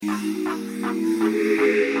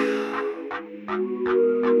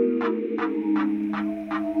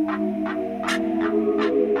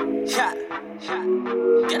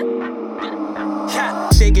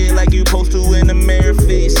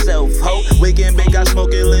getting big, I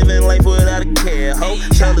smoke it, living life without a care. Ho,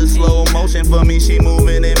 tell her slow motion for me, she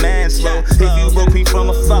moving it man slow. If you broke me from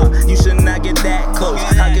afar, you should not get that close.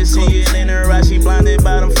 I can see it in her eyes, she blinded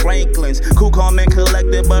by them Franklins. Cool, calm, and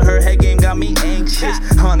collected, but her head game got me anxious.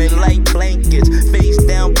 Haunted like blankets, face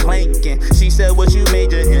down planking. She said, what you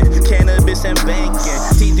major in? Cannabis and banking.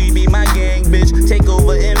 T3 be my gang, bitch, take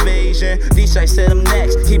over invasion. These shots said I'm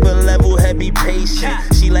next, keep a level head, be patient.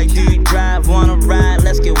 She like, do you drive, wanna ride,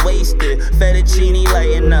 let's get wasted. Fettuccine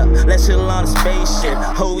lighting up, let's chill on a spaceship.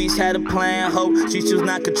 Always had a plan, hope she choose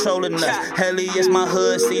not controlling us. Helly is my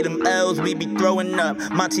hood, see them L's, we be throwing up.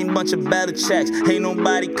 My team bunch of better checks, ain't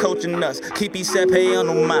nobody coaching us. Keep he said pay on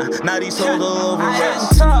no mind, now these hoes all over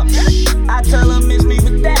us. I tell her miss me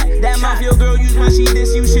with that. That mafia girl use when she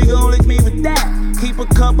diss you, she gon' lick me with that. Keep a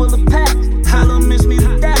couple of packs, tell her miss me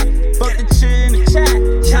with that. Fuck the shit in the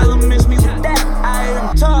chat, tell her miss me with that. I hear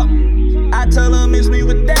them talk, I tell her miss me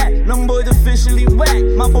with that. Them boys officially whack,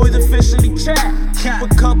 my boys officially trapped.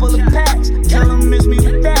 Keep a couple of packs, tell her miss me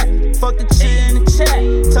with that. Fuck the shit in the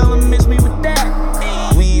chat, tell her miss me with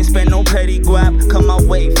that. We ain't spend no petty guap, come my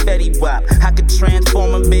way, fetty wap. I could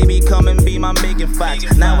transform a baby, come and be my Megan Fox.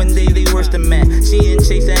 Nowadays they worse than men, she ain't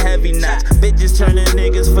chasing heavy knots. Bitches turning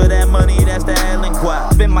niggas for that money, that's the Helen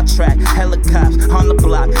guap. Spin my track, hella cops, on the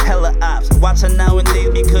block, hella ops. Watch her nowadays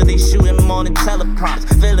because they shooting more than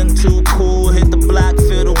teleprompts. Feeling too cool, hit the block,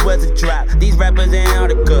 feel the weather drop. These rappers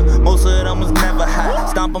Antarctica, most of them was never hot.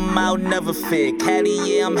 Stomp them out, never fit. Caddy,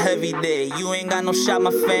 yeah, I'm heavy there. You ain't got no shot,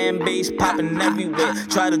 my fan base popping everywhere.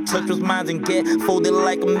 Try to touch those minds and get folded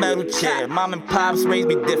like a metal chair. Mom and pops raised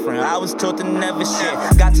me different, I was taught to never share.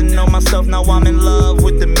 Got to know myself, now I'm in love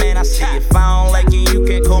with the man I see. If I don't like you, you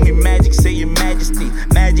can't call me magic, say your majesty.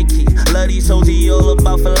 Magic key, love these hoes, he all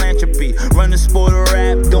about philanthropy. Run the sport of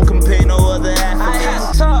rap, don't compare no other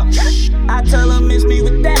athletes. I tell her miss me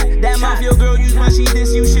with that. That mafia girl use when she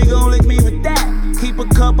diss you, she gon' lick me with that. Keep a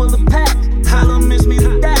couple of packs,